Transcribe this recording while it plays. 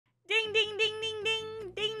Ding, ding, ding, ding,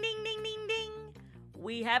 ding. Ding, ding, ding, ding, ding.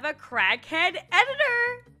 We have a crackhead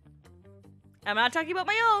editor. I'm not talking about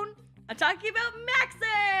my own. I'm talking about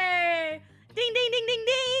Max0r. Ding, ding, ding, ding,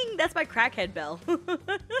 ding. That's my crackhead bell. So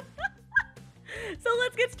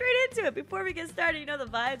let's get straight into it. Before we get started, you know the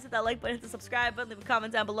vibes. Hit that like button, hit the subscribe button, leave a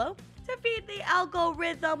comment down below to feed the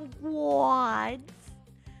algorithm wads.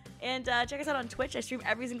 And check us out on Twitch. I stream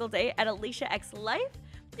every single day at Aliciaxlife.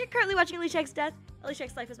 You're currently watching Aliciaxdeath.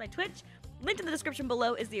 Aliciaxlife is my Twitch. Linked in the description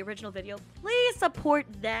below is the original video. Please support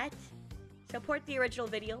that. Support the original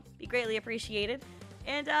video. Be greatly appreciated.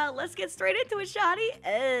 And let's get straight into it, shoddy.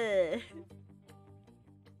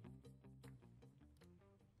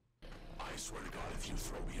 I swear to God, if you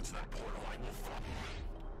throw me into that portal, I will fuck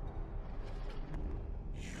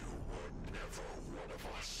you. You were never one of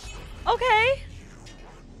us. Okay. You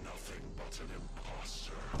were nothing but an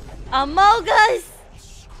imposter. Among Us.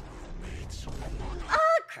 Crewmates.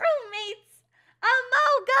 Crewmates.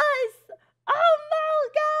 Among Us.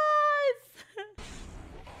 Among Us.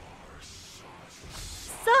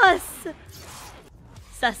 Sus.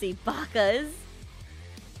 Sussy bakas.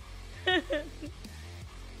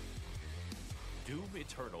 Doom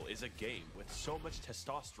Eternal is a game with so much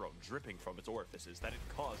testosterone dripping from its orifices that it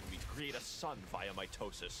caused me to create a son via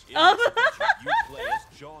mitosis. In this adventure, you play as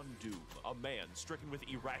John Doom, a man stricken with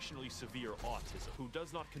irrationally severe autism who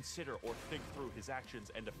does not consider or think through his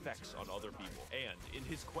actions and effects on other people. And in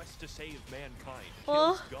his quest to save mankind,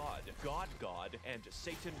 kills God, and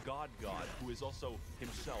Satan God, who is also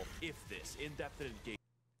himself, if this in-depth and engaging.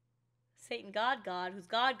 Satan God, who's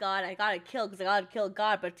God, I gotta kill because I gotta kill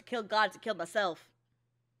God, but to kill God, to kill myself.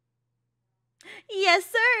 Yes,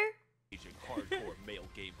 sir. Hardcore male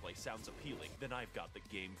gameplay sounds appealing, then I've got the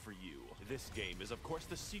game for you. This game is of course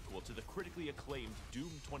the sequel to the critically acclaimed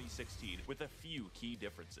Doom 2016 with a few key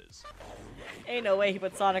differences. Ain't no way he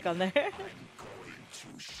put Sonic on there. I'm going to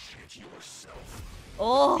shit yourself.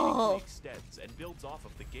 Oh. It extends and builds off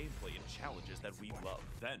of the gameplay and challenges that we love,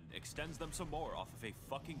 then extends them some more off of a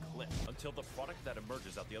fucking cliff until the product that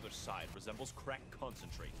emerges out the other side resembles crack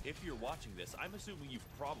concentrate. If you're watching this, I'm assuming you've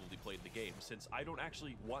probably played the game since I don't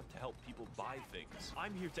actually want to help people buy things.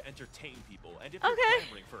 I'm here to entertain people, and if you're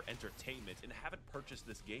clamoring for entertainment and haven't purchased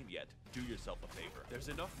this game yet, do yourself a favor. There's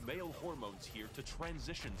enough male hormones here to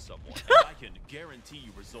transition someone, and I can guarantee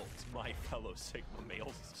you results, my fellow Sigma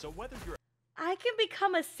males. So whether you're I can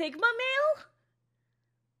become a Sigma male?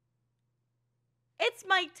 It's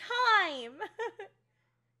my time!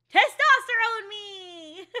 Testosterone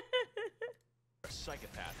me! a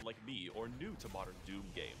psychopath like me or new to modern Doom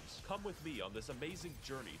games, come with me on this amazing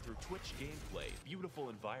journey through Twitch gameplay, beautiful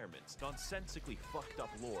environments, nonsensically fucked up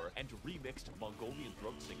lore, and remixed Mongolian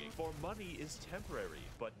throat singing. For money is temporary,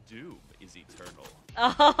 but Doom is eternal.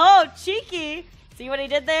 Oh, cheeky! See what he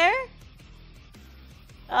did there?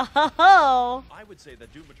 Oh! I would say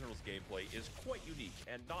that Doom Eternal's gameplay is quite unique,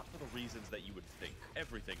 and not for the reasons that you would think.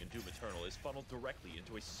 Everything in Doom Eternal is funneled directly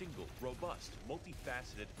into a single, robust,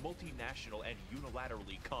 multifaceted, multinational, and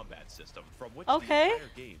unilaterally combat system, from which the entire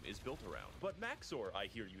game is built around. But Max0r, I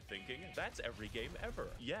hear you thinking, that's every game ever.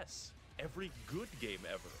 Yes. Every good game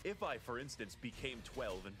ever. If I, for instance, became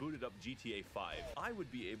 12 and booted up GTA 5, I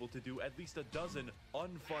would be able to do at least a dozen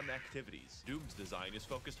unfun activities. Doom's design is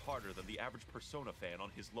focused harder than the average Persona fan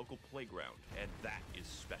on his local playground, and that is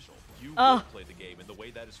special. You will play the game in the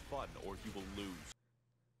way that is fun, or you will lose.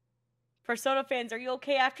 Persona fans, are you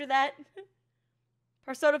okay after that?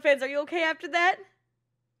 Persona fans, are you okay after that?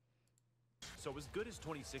 So as good as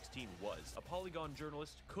 2016 was, a Polygon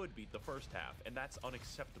journalist could beat the first half, and that's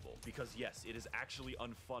unacceptable, because yes, it is actually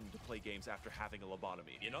unfun to play games after having a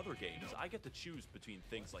lobotomy. In other games, I get to choose between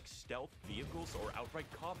things like stealth, vehicles, or outright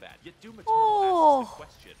combat, yet Doom Eternal asks the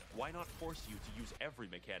question, why not force you to use every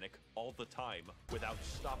mechanic all the time without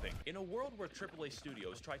stopping? In a world where AAA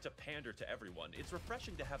studios try to pander to everyone, it's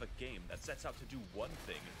refreshing to have a game that sets out to do one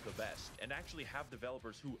thing the best, and actually have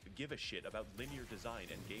developers who give a shit about linear design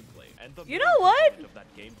and gameplay. And the you know what? Of that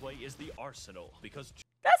gameplay is the arsenal, because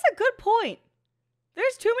that's a good point.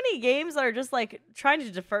 There's too many games that are just like trying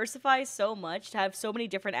to diversify so much to have so many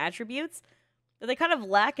different attributes that they kind of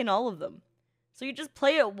lack in all of them. So you just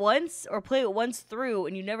play it once or play it once through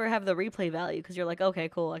and you never have the replay value because you're like, okay,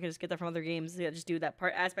 cool, I can just get that from other games. Yeah, just do that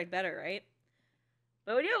part aspect better, right?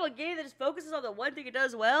 But when you have a game that just focuses on the one thing it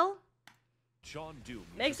does well, John Doom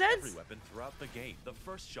Makes uses sense. every weapon throughout the game. The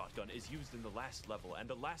first shotgun is used in the last level, and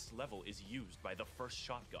the last level is used by the first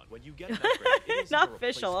shotgun. When you get an upgrade, it isn't Not a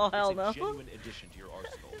official, replacement, oh hell it's a no. genuine addition to your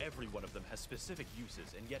arsenal. Every one of them has specific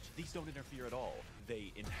uses, and yet these don't interfere at all.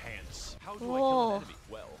 They enhance. How do I kill an enemy?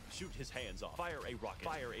 Well, shoot his hands off, fire a rocket,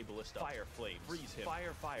 fire a ballista, fire flame, freeze him,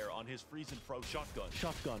 fire on his freeze and fro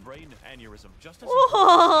shotgun, brain aneurysm. Just as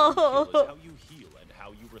important as you kill is how you heal and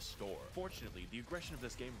how you restore. Fortunately, the aggression of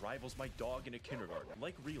this game rivals my dog in a kindergarten.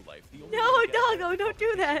 Like real life, the only way to get ahead doggo, of don't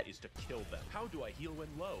do that. is to kill them. How do I heal when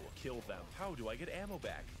low? Kill them. How do I get ammo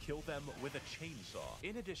back? Kill them with a chainsaw.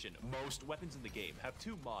 In addition, most weapons in the game have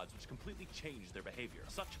 2 mods which completely change their behavior.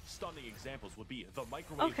 Such stunning examples would be the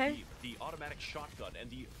microwave beam, the automatic shotgun, and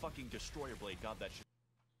the fucking destroyer blade. God, that shit.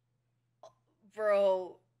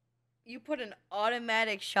 Bro, you put an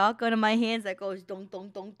automatic shotgun in my hands that goes donk,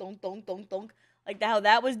 donk, donk, donk, donk, donk, donk. Like how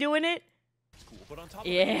that was doing it? Cool. But on top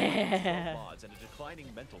of that, mods and a declining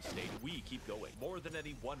mental state, we keep going. More than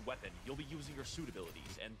any one weapon, you'll be using your suit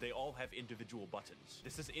abilities, and they all have individual buttons.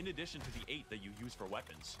 This is in addition to the 8 that you use for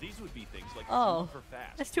weapons. These would be things like for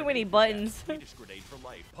fast, that's too many buttons. Swedish grenade for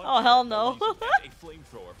life, Oh hell no. and a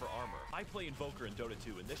flamethrower for armor. I play Invoker in Dota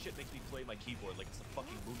 2, and this shit makes me play my keyboard like it's the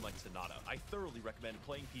fucking Moonlight Sonata. I thoroughly recommend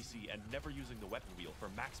playing PC and never using the weapon wheel for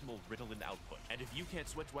maximal Ritalin output. And if you can't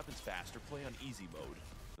switch weapons fast or play on easy mode,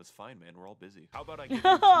 that's fine, man. We're all busy. How about I give you 2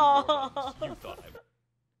 more runs? You thought I would.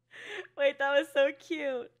 Wait, that was so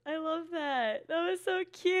cute. I love that. That was so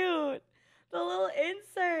cute. The little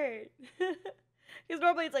insert. Because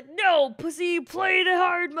normally it's like, no, pussy, play the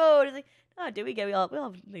hard mode. It's like, oh, do we all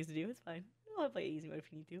have things to do. It's fine. We'll play easy mode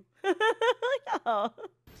if you need to. Oh.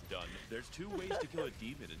 Done. There's 2 ways to kill a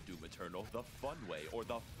demon in Doom Eternal, the fun way or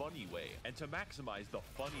the funny way. And to maximize the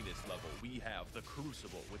funniness level, we have the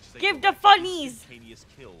Crucible, which is a give the funnies instantaneous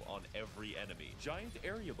kill on every enemy. Giant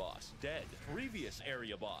area boss, dead. Previous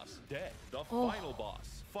area boss, dead. The final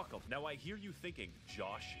boss, fuck 'em. Now I hear you thinking,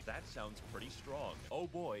 Josh, that sounds pretty strong. Oh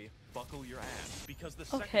boy, buckle your ass. Because the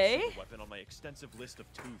second super weapon on my extensive list of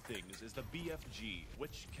 2 things is the BFG,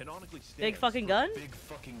 which canonically stands big fucking gun? Big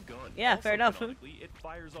fucking gun. Yeah, Also fair enough. canonically, it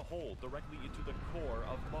fires a hole directly into the core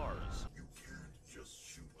of Mars. You can't just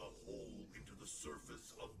shoot a hole into the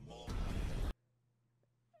surface of Mars.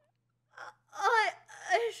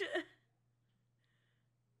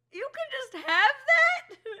 You can just have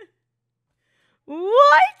that?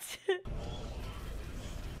 What?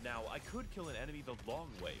 Now, I could kill an enemy the long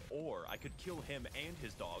way, or I could kill him and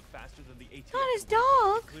his dog faster than the ATM. Not his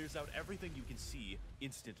dog! It clears out everything you can see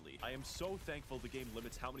instantly. I am so thankful the game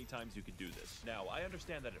limits how many times you can do this. Now, I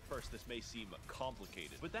understand that at first this may seem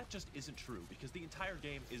complicated, but that just isn't true, because the entire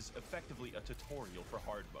game is effectively a tutorial for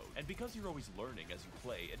hard mode. And because you're always learning as you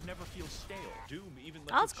play, it never feels stale. Doom even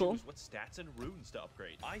lets you choose what stats and runes to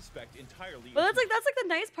upgrade. I spec'd entirely. But that's like the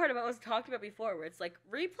nice part about what I was talking about before, where it's like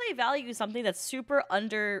replay value is something that's super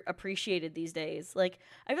underappreciated these days. Like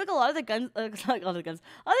I feel like a lot of the guns, not all of the guns,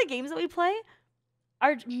 a lot of the games that we play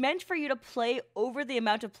are meant for you to play over the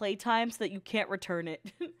amount of play time so that you can't return it,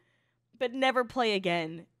 but never play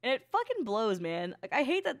again. And it fucking blows, man. Like I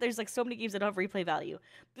hate that there's like so many games that don't have replay value.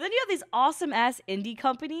 But then you have these awesome ass indie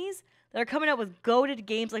companies that are coming out with goated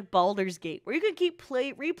games like Baldur's Gate, where you can keep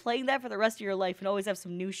replaying that for the rest of your life and always have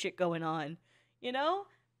some new shit going on. You know?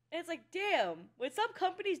 And it's like, damn, when some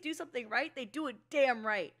companies do something right, they do it damn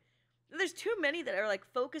right. There's too many that are like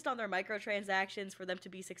focused on their microtransactions for them to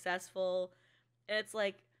be successful. And it's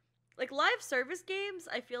like live service games,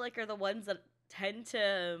 I feel like are the ones that tend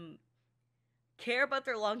to care about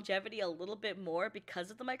their longevity a little bit more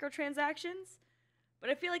because of the microtransactions. But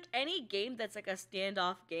I feel like any game that's like a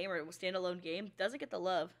standoff game or a standalone game doesn't get the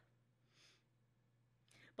love.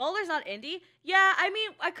 Baldur's not indie? Yeah, I mean,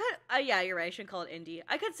 I could... yeah, you're right. I shouldn't call it indie.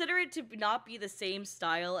 I consider it to not be the same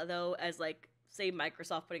style, though, as, like, say,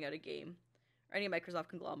 Microsoft putting out a game. Or any Microsoft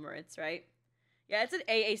conglomerates, right? Yeah, it's an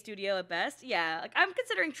AA studio at best. Yeah, like, I'm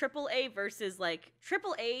considering AAA versus, like...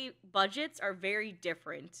 AAA budgets are very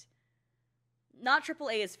different. Not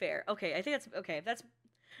AAA is fair. Okay, I think that's... Okay, that's...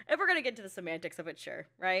 If we're gonna get into the semantics of it, sure,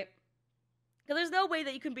 right? Because there's no way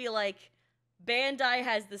that you can be, like... Bandai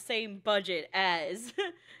has the same budget as, you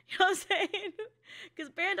know what I'm saying?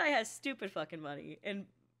 Because Bandai has stupid fucking money. And,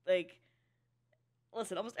 like,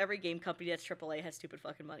 listen, almost every game company that's AAA has stupid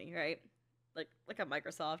fucking money, right? Like, look at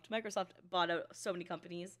Microsoft. Microsoft bought out so many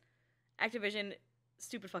companies. Activision,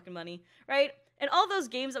 stupid fucking money, right? And all those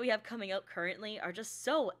games that we have coming out currently are just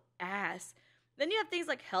so ass. Then you have things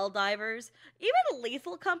like Helldivers, even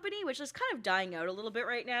Lethal Company, which is kind of dying out a little bit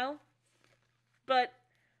right now. But...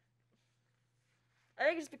 I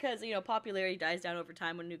think it's because, you know, popularity dies down over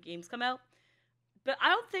time when new games come out. But I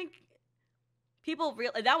don't think People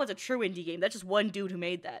that was a true indie game. That's just one dude who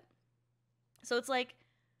made that. So it's like,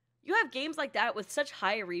 you have games like that with such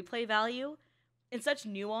high replay value, and such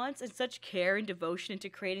nuance, and such care and devotion into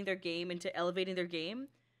creating their game, into elevating their game,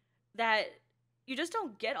 that you just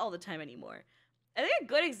don't get all the time anymore. I think a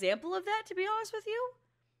good example of that, to be honest with you,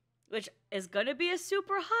 which is gonna be a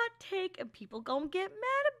super hot take, and people gonna get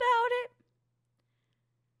mad about it.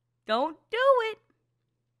 Don't do it.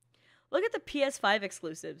 Look at the PS5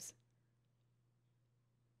 exclusives.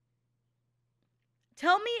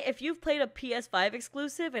 Tell me if you've played a PS5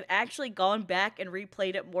 exclusive and actually gone back and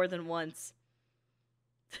replayed it more than once.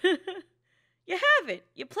 You haven't.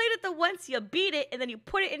 You played it the once, you beat it, and then you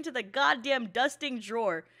put it into the goddamn dusting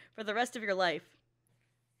drawer for the rest of your life.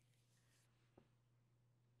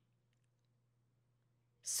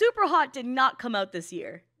 Super Hot did not come out this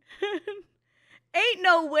year. Ain't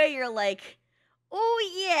no way you're like,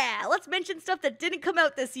 oh yeah, let's mention stuff that didn't come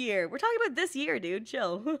out this year. We're talking about this year, dude.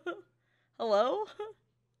 Chill. Hello?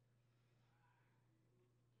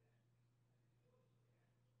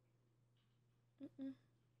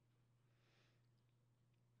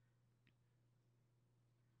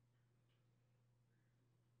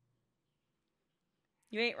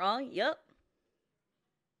 You ain't wrong. Yep.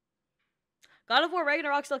 God of War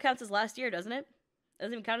Ragnarok still counts as last year, doesn't it? It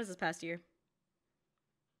doesn't even count as this past year.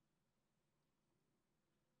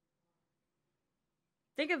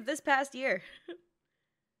 Think of this past year.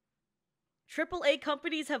 AAA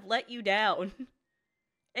companies have let you down.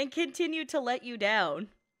 And continue to let you down.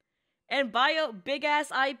 And buy out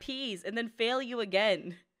big-ass IPs and then fail you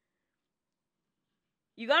again.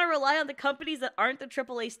 You gotta rely on the companies that aren't the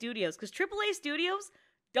AAA studios. Because AAA studios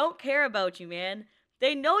don't care about you, man.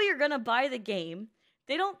 They know you're gonna buy the game.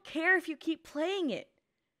 They don't care if you keep playing it.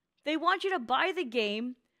 They want you to buy the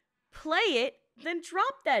game, play it, then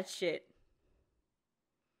drop that shit.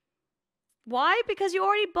 Why? Because you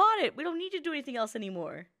already bought it. We don't need to do anything else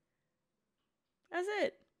anymore. That's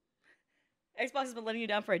it. Xbox has been letting you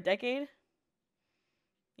down for a decade.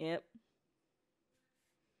 Yep.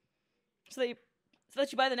 So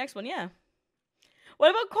that you buy the next one, yeah. What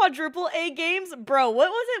about quadruple A games? Bro, what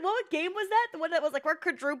was it? What game was that? The one that was like, we're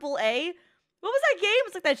quadruple A? What was that game?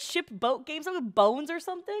 It's like that ship boat game, something with bones or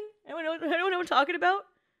something? Anyone know what I'm talking about?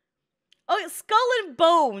 Oh, Skull and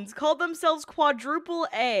Bones called themselves quadruple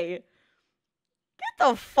A. Get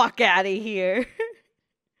the fuck out of here.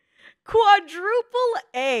 Quadruple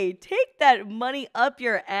A. Take that money up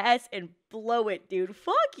your ass and blow it, dude.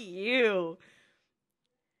 Fuck you.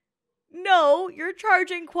 No, you're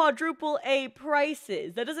charging quadruple A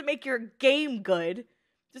prices. That doesn't make your game good.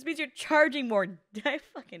 Just means you're charging more. I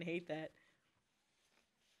fucking hate that.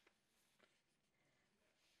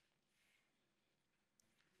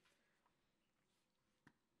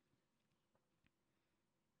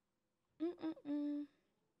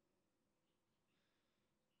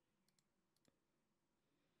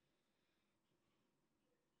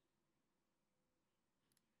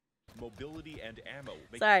 Mobility and ammo.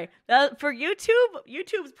 Sorry. For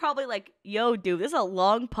YouTube's probably like, yo, dude, this is a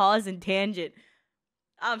long pause and tangent.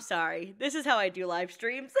 I'm sorry. This is how I do live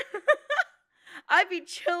streams. I'd be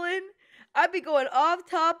chilling. I'd be going off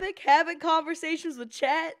topic, having conversations with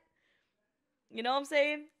chat. You know what I'm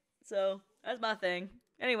saying? So, that's my thing.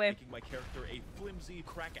 Anyway. Making my character a flimsy,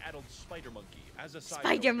 crack-addled spider monkey. As a side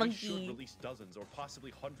Spider note, monkey. we should release dozens or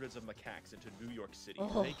possibly hundreds of macaques into New York City.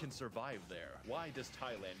 Oh. They can survive there. Why does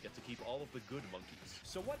Thailand get to keep all of the good monkeys?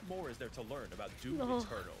 So what more is there to learn about Doom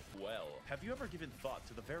Eternal? Well, have you ever given thought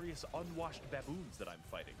to the various unwashed baboons that I'm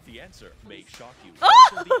fighting? The answer may shock you.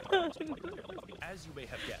 As you may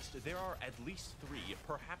have guessed, there are at least 3,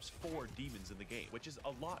 perhaps 4 demons in the game, which is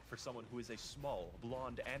a lot for someone who is a small,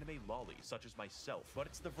 blonde anime lolly such as myself. But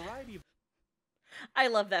it's the variety of I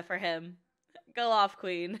love that for him. Go off,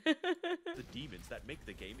 queen. the demons that make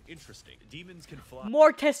the game interesting. Demons can fly.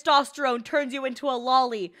 More testosterone turns you into a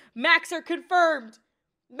lolly. Max0r confirmed.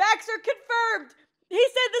 Max0r confirmed. He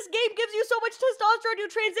said this game gives you so much testosterone you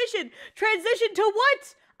transition. Transition to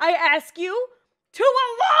what? I ask you. To a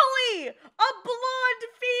lolly! A blonde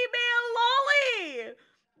female lolly!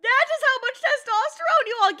 That is how much testosterone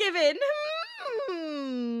you all given.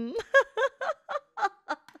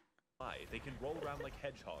 They can roll around like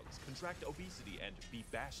hedgehogs, contract obesity, and be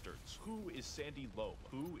bastards. Who is Sandy Loam?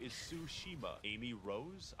 Who is Tsushima? Amy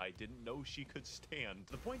Rose? I didn't know she could stand.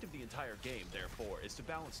 The point of the entire game, therefore, is to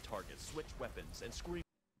balance targets, switch weapons, and scream.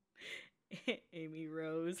 Amy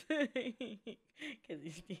Rose. Because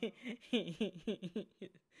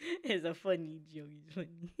it's a funny joke. It's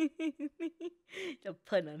funny. The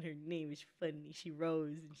pun on her name is funny. She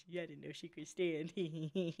rose and she didn't know she could stand.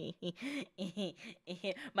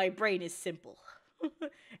 My brain is simple.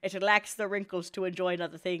 It lacks the wrinkles to enjoy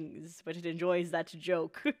other things, but it enjoys that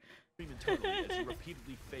joke. Internally as you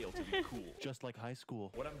repeatedly fail to be cool. Just like high school.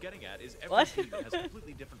 What I'm getting at is every What? demon has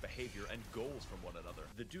completely different behavior and goals from one another.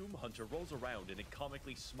 The Doom Hunter rolls around in a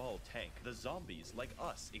comically small tank. The zombies, like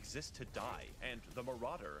us, exist to die. And the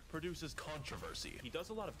Marauder produces controversy. He does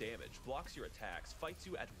a lot of damage, blocks your attacks, fights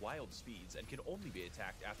you at wild speeds, and can only be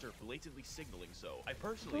attacked after blatantly signaling so. I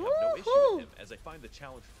personally have no issue with him, as I find the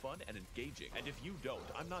challenge fun and engaging. And if you don't,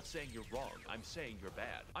 I'm not saying you're wrong, I'm saying you're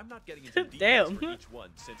bad. I'm not getting into details Damn. for each one,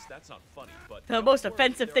 since that's not funny, but The don't most worry,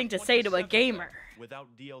 offensive there thing are to say to a 27 gamer. without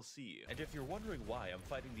DLC. And if you're wondering why I'm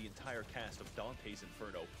fighting the entire cast of Dante's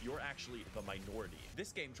Inferno, you're actually the minority.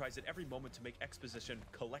 This game tries at every moment to make exposition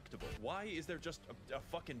collectible. Why is there just a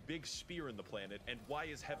fucking big spear in the planet, and why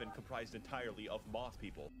is heaven comprised entirely of moth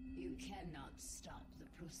people? You cannot stop the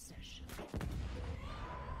procession.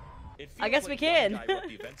 It I feels guess we like can. One guy wrote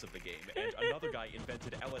the events of the game, and another guy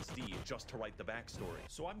invented LSD just to write the backstory.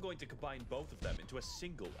 So I'm going to combine both of them into a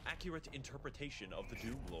single, accurate interpretation of the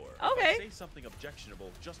Doom lore. Okay. If I say something objectionable,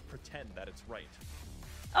 just pretend that it's right.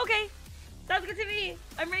 Okay, sounds good to me.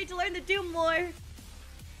 I'm ready to learn the Doom lore.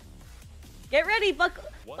 Get ready, buckle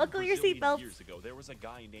your Brazilian seatbelts. Years ago, there was a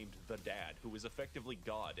guy named the Dad who was effectively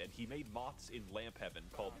God, and he made moths in lamp heaven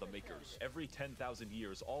called the Makers. Every 10,000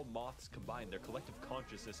 years, all moths combine their collective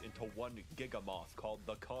consciousness into one gigamoth called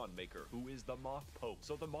the Khan Maker, who is the Moth Pope.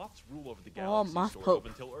 So the moths rule over the galaxy Moth sort Pope.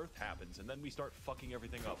 of until Earth happens, and then we start fucking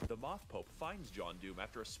everything up. The Moth Pope finds John Doom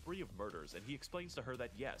after a spree of murders, and he explains to her that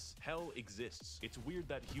yes, hell exists. It's weird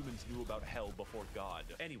that humans knew about hell before God.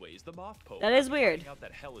 Anyways, the Moth Pope, That is after weird. finding out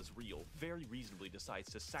that hell is real, very reasonably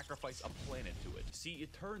decides to sacrifice a planet to it. See,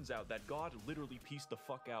 it turns out that God literally pieced the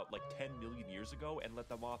fuck out like 10 million years ago and let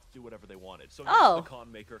the moths do whatever they wanted. So now the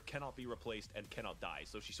Khan Maker cannot be replaced and cannot die,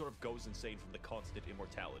 so she sort of goes insane from the constant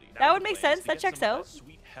immortality. Now That would the make plan is sense. to That get checks some of out. that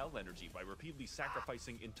sweet hell energy by repeatedly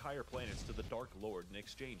sacrificing entire planets to the Dark Lord in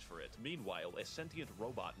exchange for it. Meanwhile, a sentient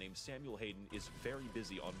robot named Samuel Hayden is very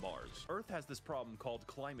busy on Mars. Earth has this problem called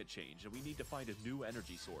climate change, and we need to find a new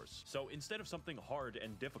energy source. So instead of something hard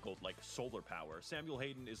and difficult like solar power, Samuel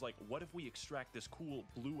Hayden is like, what if we extract this cool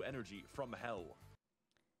blue energy from hell?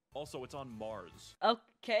 Also, it's on Mars.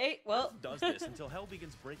 Okay, well. Earth does this until hell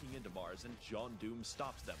begins breaking into Mars and John Doom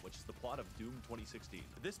stops them, which is the plot of Doom 2016.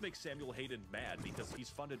 This makes Samuel Hayden mad because he's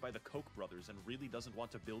funded by the Koch brothers and really doesn't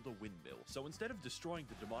want to build a windmill. So instead of destroying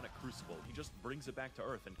the demonic crucible, he just brings it back to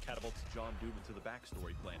Earth and catapults John Doom into the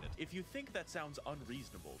backstory planet. If you think that sounds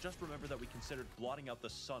unreasonable, just remember that we considered blotting out the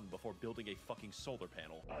sun before building a fucking solar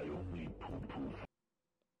panel.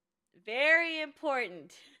 Very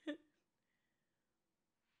important.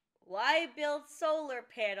 Why build solar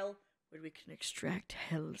panel when we can extract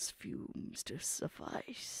hell's fumes to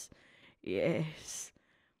suffice? Yes.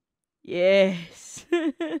 Yes.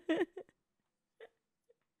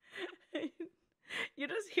 You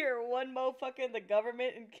just hear one motherfucker in the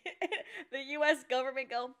government and the US government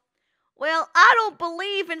go, well, I don't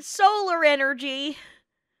believe in solar energy.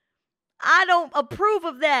 I don't approve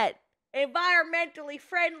of that environmentally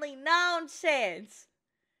friendly nonsense.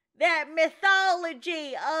 That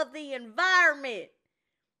mythology of the environment.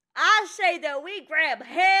 I say that we grab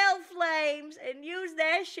hell flames and use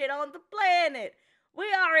that shit on the planet.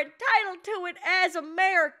 We are entitled to it as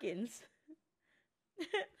Americans.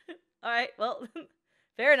 Alright, well,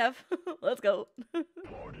 fair enough. Let's go.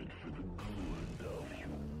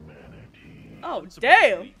 Oh,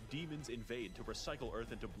 damn! Demons invade to recycle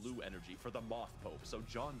Earth into blue energy for the Moth Pope, so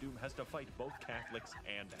John Doom has to fight both Catholics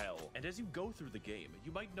and hell. And as you go through the game,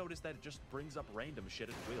 you might notice that it just brings up random shit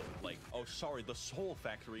at will. Like, oh sorry, the Soul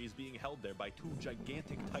Factory is being held there by two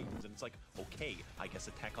gigantic titans, and it's like, okay, I guess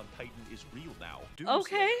Attack on Titan is real now.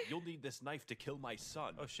 Okay. You'll need this knife to kill my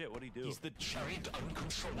son. Oh shit, what'd he do? He's the giant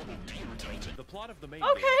uncontrollable demon titan. The plot of the main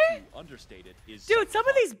Okay. game, to understate it, is Dude, some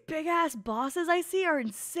of these big-ass bosses I see are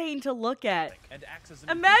insane to look at. and acts as an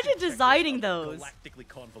Imagine efficient designing checklist of those. galactically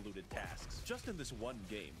convoluted tasks. Just in this one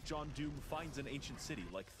game, John Doom finds an ancient city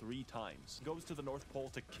like 3 times, goes to the North Pole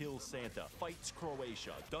to kill Santa, fights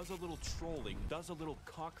Croatia, does a little trolling, does a little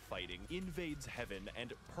cockfighting, invades heaven,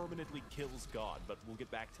 and permanently kills God, but we'll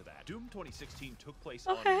get back to that. Doom 2016 took place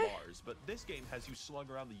on Mars, but this game has you slung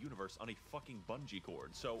around the universe on a fucking bungee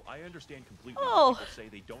cord, so I understand completely when people say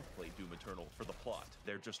they don't play Doom Eternal for the plot.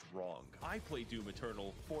 They're just wrong. I play Doom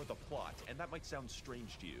Eternal for the plot, and that might sound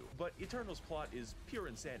strange to you. you. But Eternal's plot is pure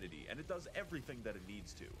insanity, and it does everything that it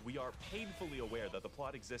needs to. We are painfully aware that the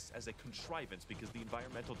plot exists as a contrivance because the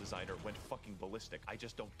environmental designer went fucking ballistic. I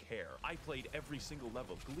just don't care. I played every single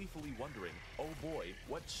level, gleefully wondering, oh boy,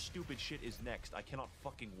 what stupid shit is next? I cannot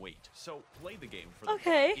fucking wait. So play the game for the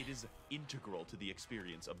plot. It is integral to the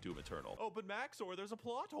experience of Doom Eternal. Oh, but Max0r, there's a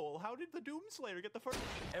plot hole. How did the Doomslayer get the first?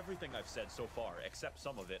 Everything I've said so far, except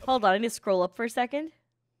some of it. Hold on, I need to scroll up for a second.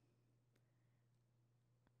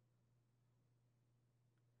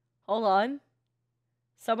 Hold on.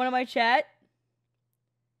 Someone in my chat.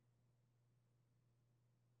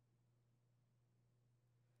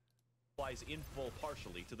 Applies in full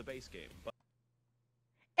partially to the base game, but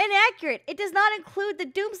Inaccurate. It does not include the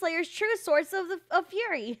Doomslayer's true source of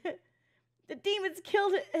fury. The demons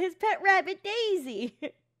killed his pet rabbit Daisy.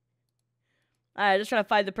 Alright, just trying to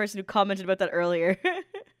find the person who commented about that earlier.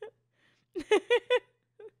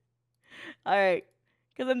 Alright.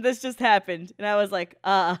 Because then this just happened. And I was like,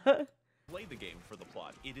 play the game for the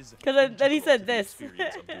plot. It is because then he said this.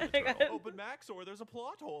 Oh, but Max0r, there's a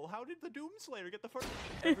plot hole. How did the Doomslayer get the first?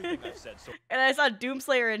 Everything I've said so and I saw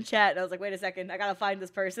Doomslayer in chat, and I was like, wait a second, I gotta find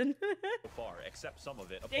this person. far, except some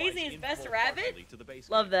of it. Daisy's best rabbit? To the base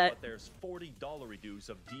Love game, that. But there's $40 reduce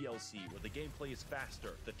of DLC where the gameplay is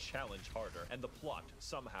faster, the challenge harder, and the plot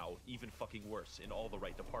somehow even fucking worse in all the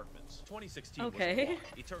right departments. 2016 was flawed.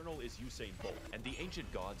 Eternal is Usain Bolt, and the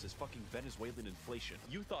ancient gods is fucking Venezuelan inflation.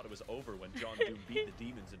 You thought it was over when John Doom beat the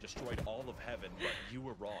demons and destroyed all of heaven, but you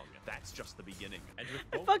were wrong. That's just the beginning. And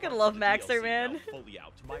with both I fucking love Max0r, DLC man. now fully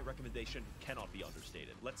out, my recommendation cannot be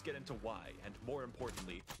understated. Let's get into why, and more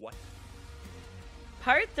importantly, what.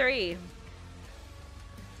 Part 3.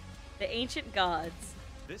 The Ancient Gods.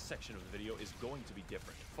 This section of the video is going to be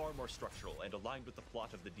different, far more structural, and aligned with the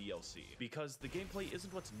plot of the DLC. Because the gameplay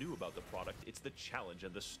isn't what's new about the product, it's the challenge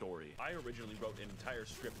and the story. I originally wrote an entire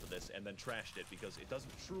script for this and then trashed it because it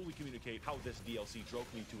doesn't truly communicate how this DLC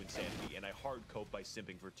drove me to insanity, and I hard cope by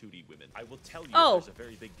simping for 2D women. I will tell you there's a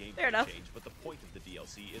very big gameplay change, but the point of the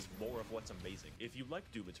DLC is more of what's amazing. If you like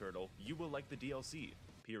Doom Eternal, you will like the DLC.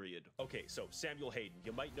 Period. Okay, so Samuel Hayden.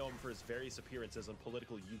 You might know him for his various appearances on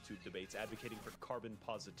political YouTube debates advocating for carbon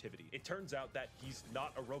positivity. It turns out that he's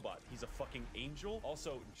not a robot. He's a fucking angel.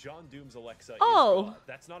 Also, John Doom's Alexa is God.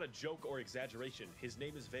 That's not a joke or exaggeration. His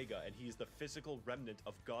name is Vega, and he's the physical remnant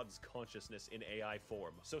of God's consciousness in AI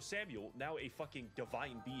form. So Samuel, now a fucking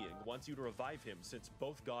divine being, wants you to revive him since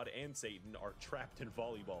both God and Satan are trapped in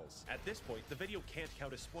volleyballs. At this point, the video can't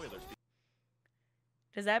count as spoilers.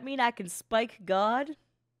 Does that mean I can spike God?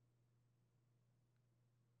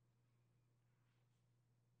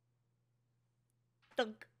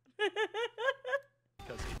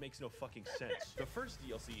 Because it makes no fucking sense. The first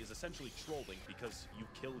DLC is essentially trolling because you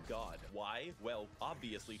kill God. Why? Well,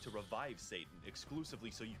 obviously to revive Satan, exclusively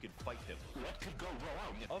so you can fight him. What could go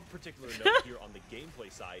wrong? Of particular note here on the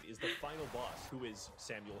gameplay side is the final boss, who is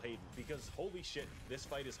Samuel Hayden. Because holy shit, this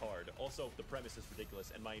fight is hard. Also, the premise is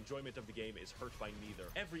ridiculous, and my enjoyment of the game is hurt by neither.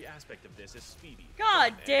 Every aspect of this is speedy.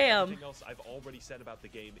 God damn! Everything else I've already said about the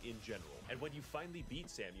game in general. And when you finally beat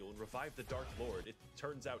Samuel and revive the Dark Lord, it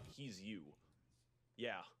turns out he's you.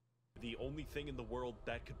 Yeah, the only thing in the world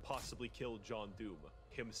that could possibly kill John Doom,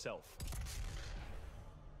 himself.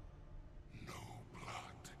 No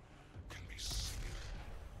blood can be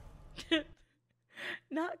seen.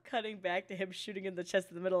 Not cutting back to him shooting in the chest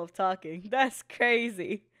in the middle of talking. That's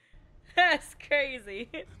crazy. That's crazy.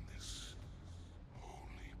 In this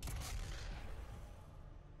holy blood.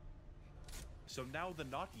 So now the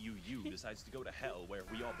not you decides to go to hell where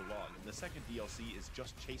we all belong, and the second DLC is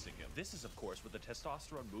just chasing him. This is of course where the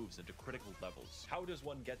testosterone moves into critical levels. How does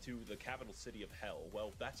one get to the capital city of hell?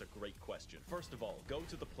 Well, that's a great question. First of all, go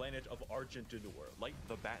to the planet of Argentinur, light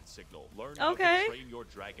the bat signal, learn how to train your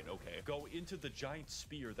dragon, go into the giant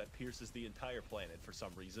spear that pierces the entire planet for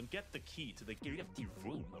some reason, get the key to the Gate of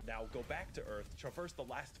Divoom. Now go back to Earth, traverse the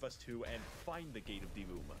Last of Us 2, and find the Gate of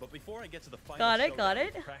Divoom. But before I get to the final showdown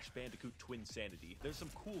with Crash Bandicoot Twin Sanity, there's some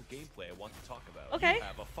cool gameplay I want to talk about. You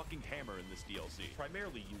have a fucking hammer in this DLC,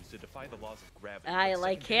 primarily used to defy the laws of gravity. I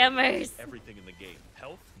like hammers. Everything in the game.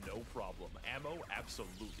 Health? No problem. Ammo?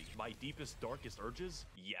 Absolutely. My deepest, darkest urges?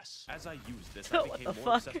 Yes. As I used this, I became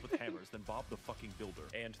more obsessed with hammers than Bob the fucking Builder.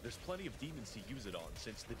 And there's plenty of demons to use it on,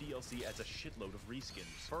 since the DLC adds a shitload of reskins.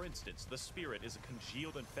 For instance, the Spirit is a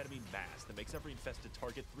congealed amphetamine mass that makes every infested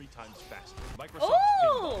target 3 times faster. Microsoft's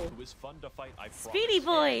Pinball, who is fun to fight, I promise. Speedy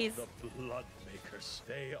boys! And the Blood Makers.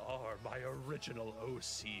 They are my original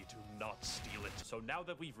OC. Do not steal it. So now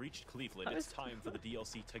that we've reached Cleveland, it's time for the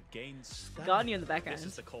DLC to gain status. Gone you in the background. This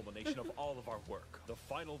is the culmination of all of our work. The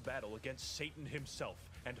final battle against Satan himself.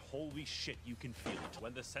 And holy shit, you can feel it.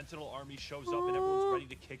 When the Sentinel army shows up and everyone's ready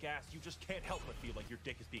to kick ass, you just can't help but feel like your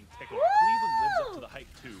dick is being tickled. Cleveland lives up to the hype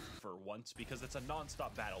too, for once, because it's a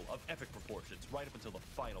non-stop battle of epic proportions right up until the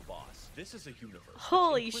final boss. This is a universe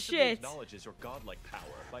Holy which implicitly shit. acknowledges your godlike power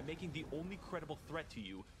by making the only credible threat to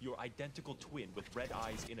you your identical twin with red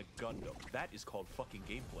eyes in a Gundam. That is called fucking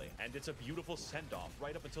gameplay. And it's a beautiful send-off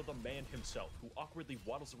right up until the man himself, who awkwardly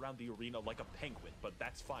waddles around the arena like a penguin, but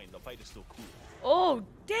that's fine, the fight is still cool. Oh,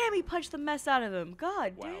 damn, he punched the mess out of him.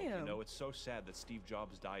 God Wow, damn. you know, it's so sad that Steve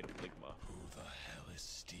Jobs died of Ligma. Who the hell is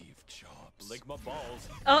Steve Jobs? Ligma balls.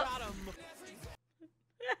 Oh. Got him!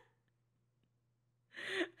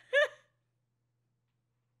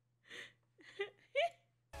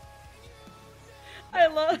 I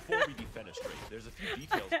love Before we defenestrate, there's a few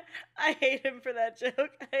details I hate him for that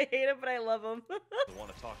joke. I hate him, but I love him. I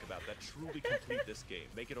want to talk about that truly complete this game,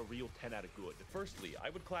 make it a real 10 out of good. Firstly, I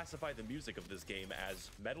would classify the music of this game as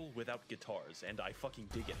metal without guitars, and I fucking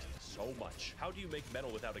dig it so much. How do you make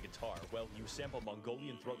metal without a guitar? Well, you sample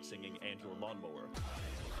Mongolian throat singing and your lawnmower.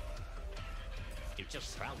 It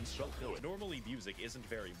just sounds so good. Normally, music isn't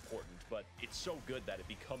very important, but it's so good that it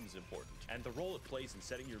becomes important. And the role it plays in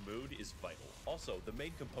setting your mood is vital. Also, the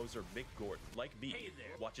main composer, Mick Gordon, like me,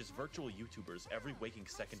 watches virtual YouTubers every waking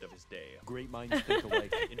second of his day. Great minds think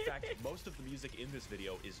alike. In fact, most of the music in this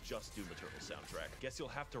video is just Doom Eternal soundtrack. Guess you'll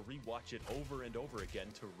have to rewatch it over and over again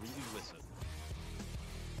to really listen.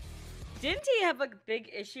 Didn't he have like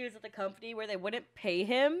big issues at the company where they wouldn't pay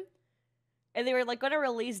him? And they were like gonna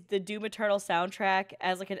release the Doom Eternal soundtrack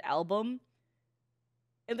as like an album.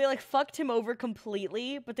 And they like fucked him over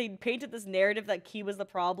completely, but they painted this narrative that he was the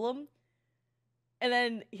problem. And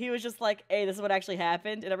then he was just like, hey, this is what actually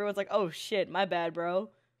happened. And everyone's like, oh shit, my bad, bro.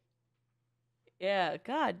 Yeah,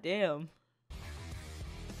 god damn.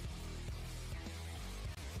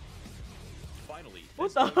 Finally, What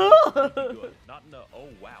this the game is hell? really good. Not in a, oh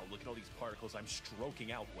wow, look at all these particles I'm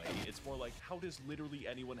stroking out way. It's more like, how does literally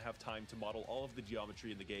anyone have time to model all of the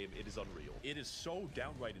geometry in the game? It is unreal. It is so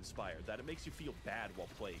downright inspired that it makes you feel bad while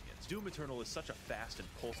playing it. Doom Eternal is such a fast and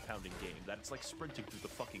pulse-pounding game that it's like sprinting through the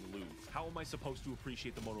fucking Louvre. How am I supposed to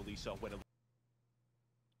appreciate the Mona Lisa when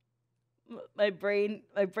My brain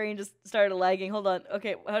just started lagging. Hold on.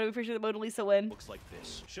 Okay, how do we appreciate the Mona Lisa win? looks like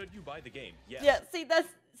this? Should you buy the game? Yes. Yeah,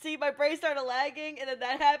 see, my brain started lagging, and then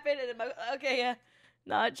that happened, and then okay, yeah.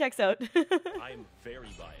 Nah, it checks out. I am very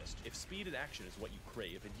biased. If speed and action is what you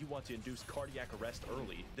crave and you want to induce cardiac arrest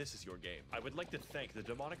early, this is your game. I would like to thank the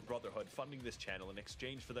Demonic Brotherhood funding this channel in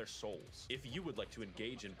exchange for their souls. If you would like to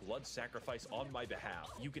engage in blood sacrifice on my behalf,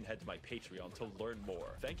 you can head to my Patreon to learn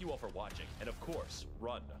more. Thank you all for watching, and of course,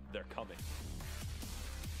 run. They're coming.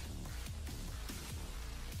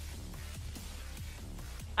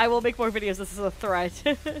 I will make more videos. This is a threat.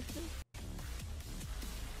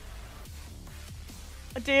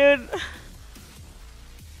 Dude.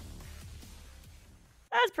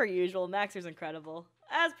 As per usual, Max0r's incredible.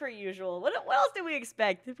 As per usual. What else do we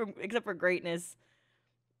expect except for greatness?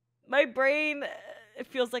 My brain it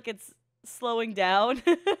feels like it's slowing down.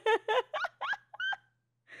 Sometimes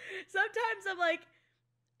I'm like,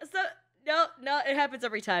 no, it happens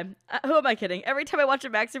every time. Who am I kidding? Every time I watch a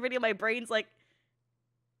Max0r video, my brain's like,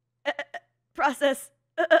 process.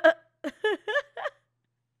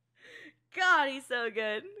 God, he's so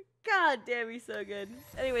good. God damn, he's so good.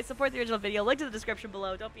 Anyway, support the original video. Link to the description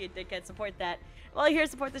below. Don't be a dickhead. Support that. While you're here,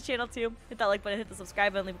 support this channel too. Hit that like button, hit the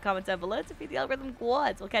subscribe button, leave a comment down below to feed the algorithm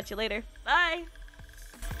gods. We'll catch you later. Bye.